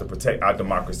that we have to protect our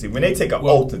democracy when they take an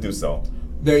oath to do so.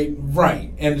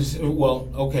 Right. And,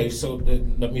 okay, so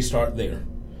let me start there.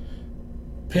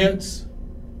 Pence,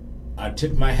 I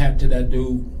tip my hat to that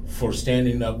dude for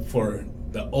standing up for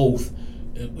the oath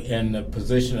and the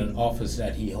position and office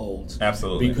that he holds.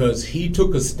 Absolutely. Because he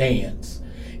took a stance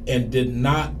and did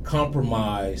not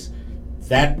compromise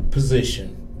that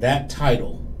position, that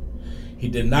title. He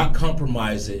did not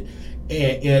compromise it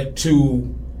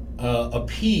to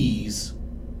appease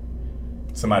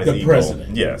somebody's the ego.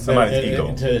 president. Yeah, somebody's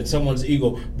ego. To someone's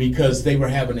ego, because they were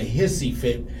having a hissy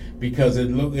fit because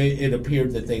it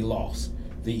appeared that they lost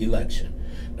the election.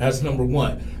 That's number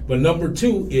one. But number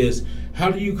two is, how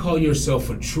do you call yourself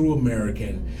a true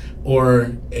American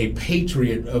or a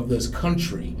patriot of this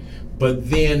country, but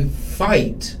then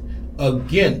fight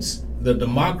against the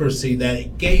democracy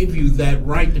that gave you that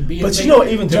right to be a patriot? But you know,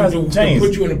 even James, to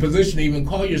put you in a position to even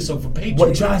call yourself a patriot.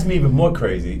 What drives me even more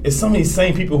crazy is some of these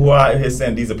same people who are out here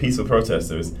saying these are peaceful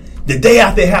protesters. The day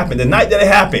after it happened, the night that it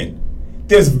happened,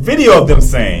 there's video of them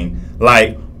saying,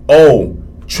 like, oh,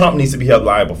 Trump needs to be held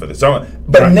liable for this.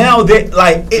 But now they're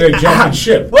jumping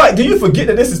ship. Right? Do you forget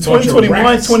that this is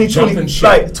 2021,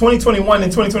 2021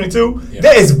 and 2022? Yeah.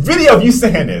 There is video of you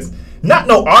saying this. Not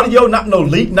no audio, not no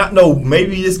leak, not no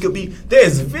maybe this could be.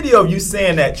 There's video of you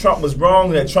saying that Trump was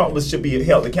wrong, that Trump should be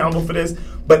held accountable for this.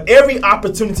 But every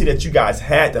opportunity that you guys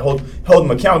had to hold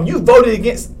him accountable, you voted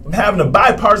against having a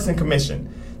bipartisan commission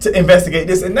to investigate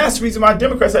this, and that's the reason why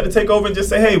Democrats had to take over and just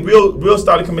say, hey, we'll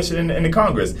start a commission in the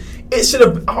Congress. It should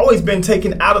have always been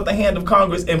taken out of the hand of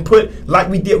Congress and put like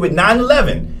we did with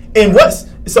 9/11. And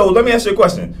so let me ask you a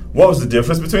question. What was the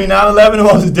difference between 9/11 and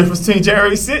what was the difference between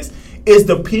January 6th? Is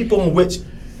the people in which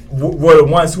were the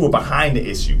ones who were behind the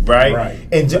issue, right?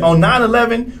 And on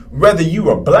 9/11, whether you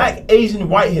were black, Asian,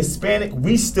 white, Hispanic,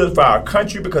 we stood for our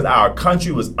country because our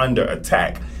country was under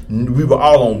attack. We were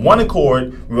all on one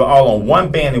accord. We were all on one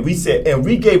band, and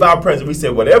we gave our president. We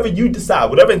said, whatever you decide,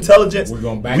 whatever intelligence,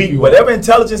 whatever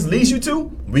intelligence leads you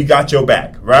to, we got your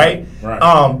back, right?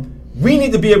 We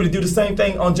need to be able to do the same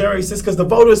thing on January 6th because the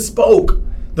voters spoke.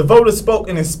 The voters spoke,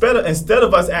 and instead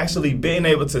of us actually being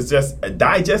able to just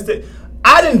digest it,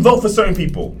 I didn't vote for certain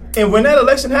people. And when that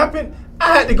election happened,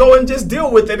 I had to go and just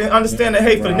deal with it and understand that,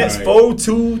 hey, for the next 4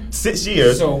 to 6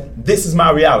 years, this is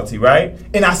my reality, right?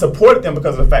 And I supported them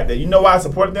because of the fact that, you know why I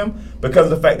supported them?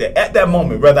 Because of the fact that at that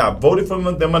moment, whether I voted for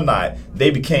them or not,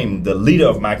 they became the leader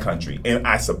of my country. And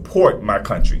I support my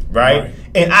country, right?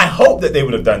 And I hope that they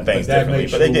would have done things differently,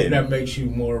 but they didn't. That makes you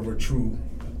more of a true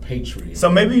patriot. So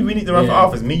maybe we need to run for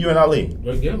office, me, you, and Ali.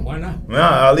 Yeah, why not?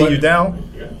 Nah, Ali, you down?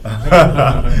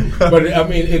 But I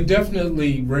mean, it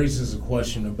definitely raises a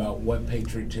question about what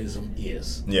patriotism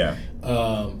is. Yeah.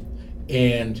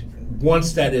 And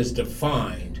once that is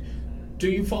defined, do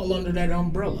you fall under that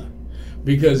umbrella?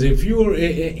 Because if you're,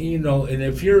 and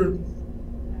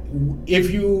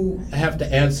if you have to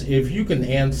answer, if you can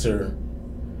answer,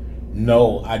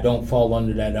 no, I don't fall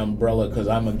under that umbrella because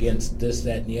I'm against this,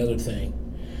 that, and the other thing.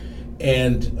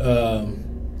 And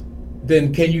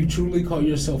then can you truly call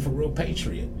yourself a real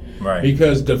patriot? Right.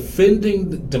 Because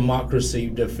defending democracy,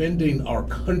 defending our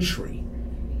country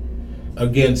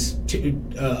against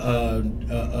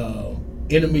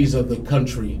enemies of the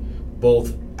country,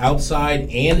 both outside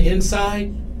and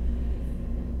inside,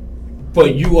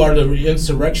 but you are the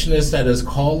insurrectionist that is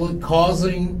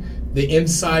causing the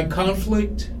inside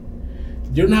conflict,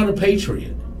 you're not a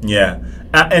patriot. Yeah.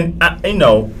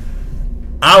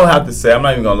 I would have to say, I'm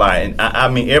not even going to lie, and I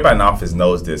mean, everybody in the office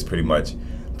knows this pretty much.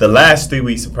 The last 3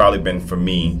 weeks have probably been, for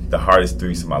me, the hardest 3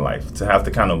 weeks of my life. To have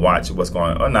to kind of watch what's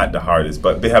going on, or not the hardest,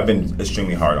 but they have been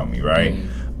extremely hard on me, right?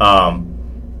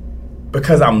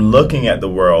 Because I'm looking at the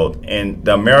world, and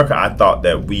the America I thought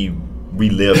that we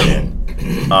live in,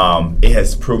 it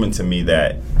has proven to me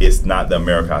that it's not the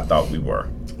America I thought we were,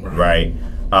 right?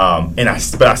 But I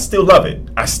still love it.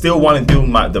 I still want to do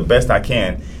the best I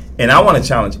can. And I want to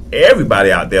challenge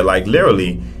everybody out there, like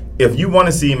literally, if you want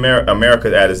to see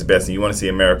America at its best and you want to see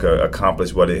America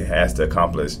accomplish what it has to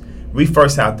accomplish, we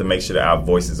first have to make sure that our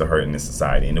voices are heard in this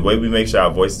society. And the way we make sure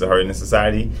our voices are heard in this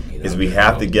society is we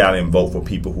have to get out and vote for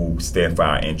people who stand for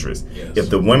our interests. Yes. If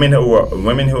the women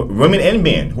and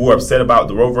men who are upset about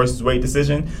the Roe versus Wade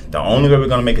decision, the only way we're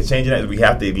going to make a change in that is we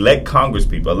have to elect Congress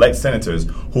people, elect senators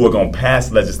who are going to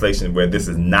pass legislation where this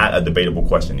is not a debatable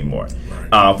question anymore.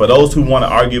 Right. For those who want to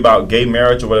argue about gay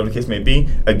marriage or whatever the case may be,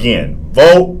 again,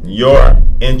 vote your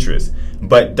interest.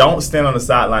 But don't stand on the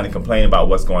sideline and complain about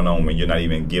what's going on when you're not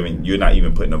even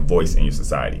putting a voice in your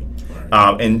society.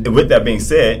 Right. And with that being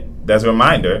said, that's a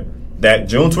reminder that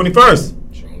June 21st,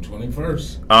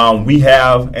 we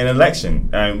have an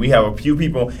election, and we have a few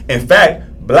people. In fact,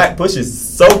 Black Push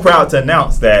is so proud to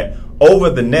announce that over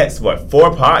the next 4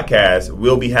 podcasts,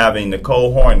 we'll be having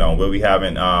Nicole Horn on. We'll be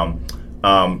having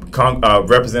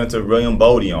Representative William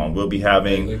Bodie on. We'll be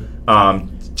having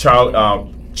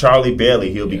Charlie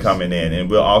Bailey. He'll be coming in, and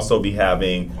we'll also be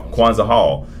having Kwanzaa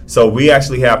Hall. So we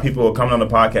actually have people coming on the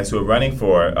podcast who are running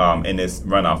for in this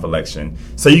runoff election,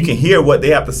 so you can hear what they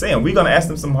have to say, and we're going to ask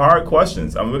them some hard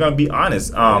questions. We're going to be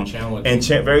honest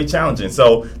very challenging.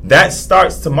 So that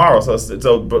starts tomorrow.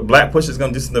 So Black Push is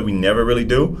going to do something we never really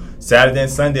do. Saturday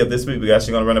and Sunday of this week, we're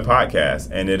actually going to run a podcast,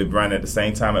 and it'll run at the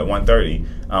same time at 1:30.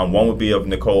 One will be of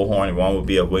Nicole Horn, and one will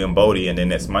be of William Bodie, and then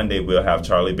next Monday we'll have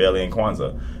Charlie Bailey and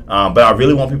Kwanzaa. But I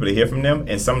really want people to hear from them,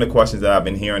 and some of the questions that I've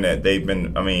been hearing that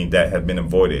that have been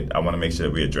avoided, I want to make sure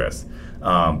that we address.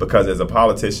 Because as a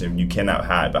politician, you cannot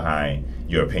hide behind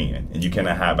your opinion, and you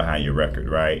cannot hide behind your record,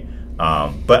 right?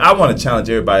 But I want to challenge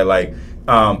everybody,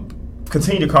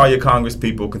 continue to call your Congress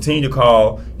people, continue to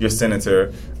call your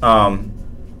senator, and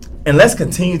let's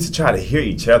continue to try to hear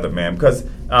each other, man. Because,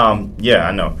 I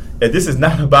know, if this is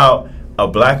not about a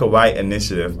black or white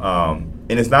initiative,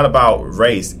 and it's not about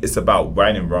race, it's about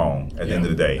right and wrong at the end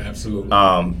of the day. Absolutely.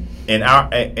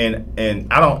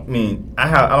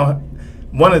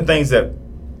 One of the things that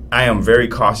I am very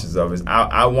cautious of is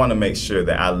I want to make sure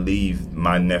that I leave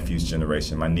my nephew's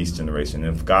generation, my niece's generation,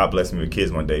 and if God bless me with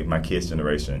kids one day, my kids'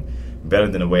 generation, better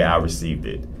than the way I received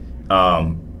it.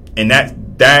 And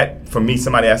that for me,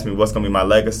 somebody asked me what's going to be my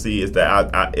legacy, is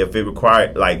that if it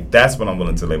required, that's when I'm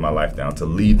willing to lay my life down, to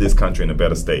leave this country in a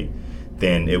better state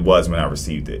than it was when I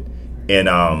received it.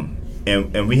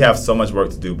 And we have so much work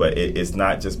to do, but it's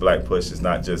not just Black Push. It's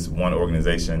not just one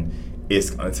organization. It's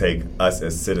going to take us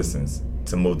as citizens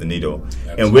to move the needle.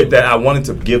 Absolutely. And with that, I wanted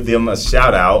to give them a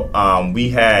shout out. We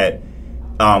had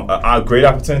a great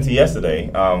opportunity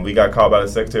yesterday. We got called by the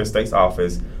Secretary of State's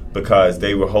office because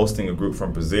they were hosting a group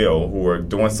from Brazil who were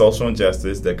doing social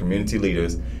injustice. They're community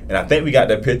leaders. And I think we got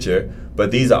that picture, but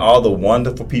these are all the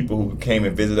wonderful people who came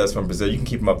and visited us from Brazil. You can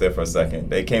keep them up there for a second.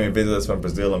 They came and visited us from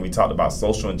Brazil, and we talked about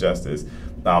social injustice,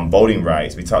 voting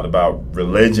rights. We talked about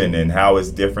religion and how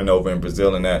it's different over in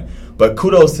Brazil and that. But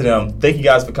kudos to them. Thank you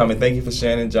guys for coming. Thank you for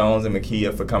Shannon Jones and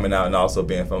Makia for coming out and also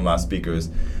being some of my speakers.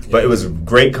 But it was a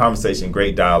great conversation,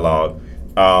 great dialogue.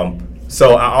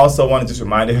 So I also want to just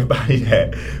remind everybody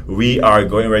that we are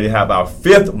going ready to have our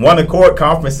 5th One Accord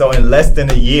conference. So in less than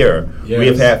a year, we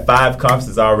have had 5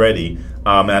 conferences already.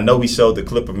 And I know we showed the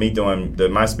clip of me doing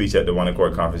my speech at the One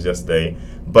Accord conference yesterday.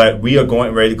 But we are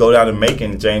ready to go down to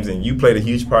Macon, James, and you played a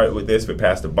huge part with this with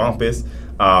Pastor Bumpus.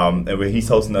 And he's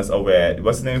hosting us over at,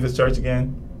 what's the name of his church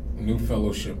again? New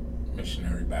Fellowship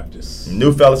Missionary Baptist.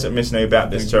 New Fellowship Missionary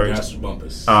Baptist Church. Pastor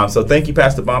Bumpus. So thank you,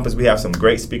 Pastor Bumpus. We have some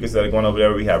great speakers that are going over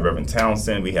there. We have Reverend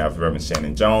Townsend. We have Reverend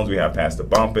Shannon Jones. We have Pastor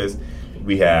Bumpus.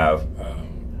 We have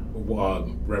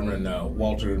Reverend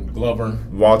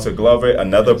Walter Glover.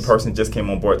 Another person just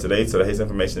came on board today, so his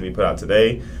information will be put out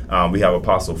today. We have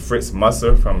Apostle Fritz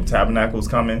Musser from Tabernacles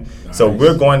coming. Nice. So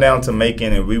we're going down to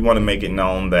Macon, and we want to make it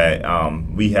known that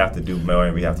we have to do more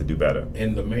and we have to do better.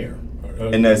 And the mayor.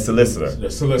 And the solicitor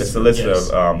yes.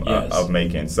 Of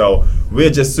Macon. So we're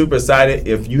just super excited.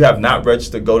 If you have not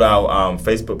registered, go to our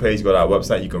Facebook page, go to our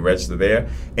website. You can register there.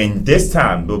 And this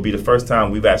time will be the first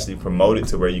time we've actually promoted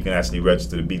to where you can actually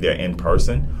register to be there in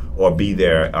person or be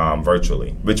there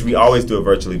virtually, which we always do it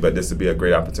virtually, but this would be a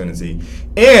great opportunity.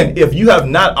 And if you have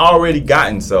not already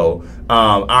gotten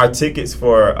our tickets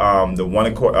for the One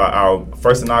Accord, our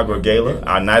first inaugural gala,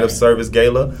 our night of service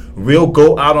gala, will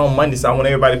go out on Monday. So I want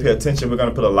everybody to pay attention. We're going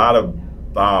to put a lot of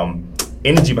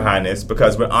energy behind this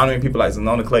because we're honoring people like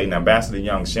Zanona Clayton, Ambassador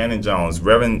Young, Shannon Jones,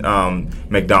 Reverend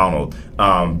McDonald,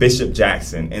 Bishop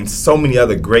Jackson, and so many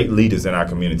other great leaders in our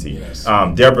community. Yes.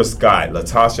 Deborah Scott,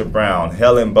 Latasha Brown,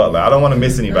 Helen Butler. I don't want to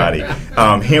miss anybody.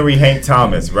 Henry Hank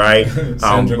Thomas, right?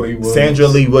 Sandra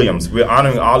Lee Williams. We're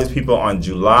honoring all these people on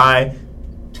July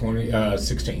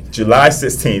 16th. July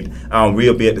 16th.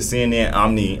 We'll be at the CNN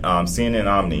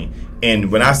Omni.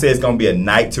 And when I say it's going to be a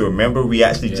night to remember, we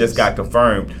actually just got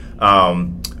confirmed.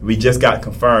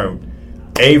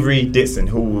 Avery Dixon,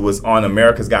 who was on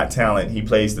America's Got Talent, he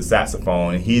plays the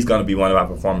saxophone, and he's going to be one of our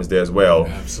performers there as well.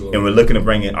 Absolutely. And we're looking to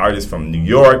bring in artists from New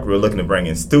York. We're looking to bring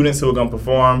in students who are going to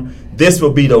perform. This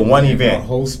will be the one event. The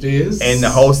host is? And the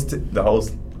host.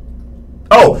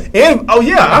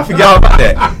 I forgot about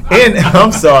that. And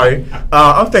I'm sorry.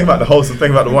 I'm thinking about the host. I'm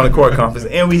thinking about the One Accord Conference.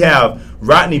 And we have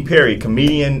Rodney Perry,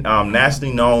 comedian,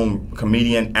 nationally known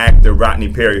comedian, actor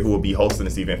Rodney Perry, who will be hosting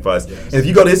this event for us. Yes. And if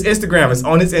you go to his Instagram, it's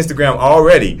on his Instagram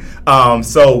already.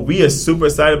 So we are super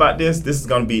excited about this. This is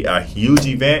going to be a huge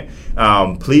event.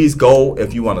 Please go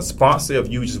if you want to sponsor, if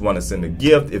you just want to send a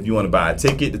gift, if you want to buy a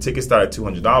ticket. The tickets start at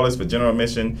 $200 for general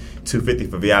admission, $250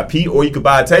 for VIP, or you could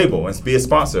buy a table and be a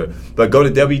sponsor. But go to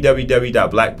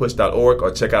www.blackpush.org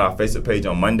or check out our Facebook page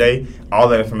on Monday. All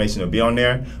that information will be on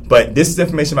there. But this is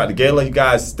information about the gala. You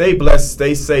guys stay blessed,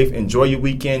 stay safe, enjoy your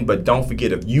weekend. But don't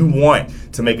forget, if you want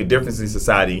to make a difference in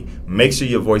society, make sure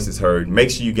your voice is heard, make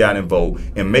sure you get out and vote,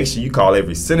 and make sure you call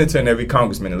every senator and every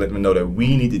congressman and let them know that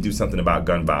we need to do something about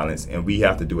gun violence, and we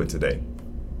have to do it today.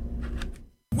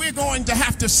 We're going to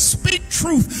have to speak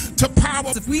truth to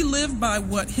power. If we live by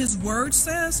what his word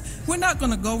says, we're not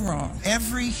going to go wrong.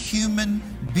 Every human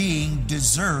being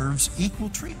deserves equal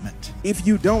treatment. If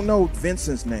you don't know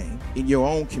Vincent's name in your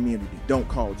own community, don't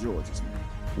call George's name.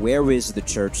 Where is the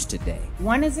church today?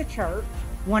 One is a church,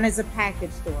 one is a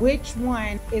package store. Which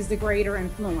one is the greater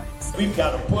influence? We've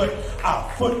got to put our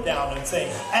foot down and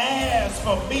say, as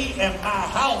for me and my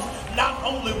house, not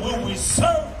only will we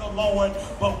serve the Lord,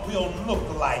 but we'll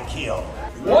look like him.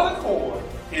 One accord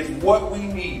is what we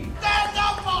need. Stand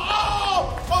up for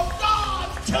all of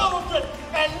God's children,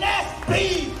 and let's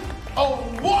be on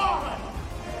one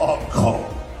accord.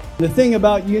 The thing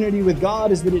about unity with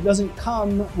God is that it doesn't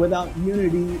come without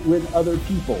unity with other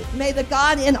people. May the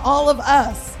God in all of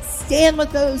us stand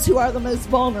with those who are the most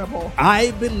vulnerable.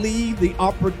 I believe the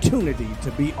opportunity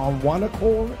to be on one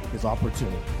accord is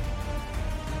opportunity.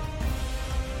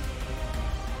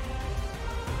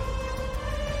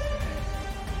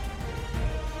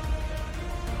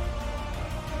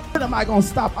 When am I going to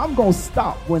stop? I'm going to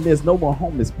stop when there's no more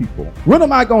homeless people. When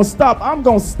am I going to stop? I'm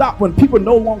going to stop when people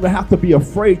no longer have to be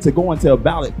afraid to go into a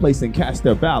ballot place and cast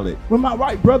their ballot. When my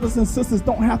white brothers and sisters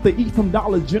don't have to eat from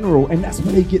Dollar General, and that's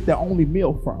where they get their only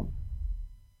meal from.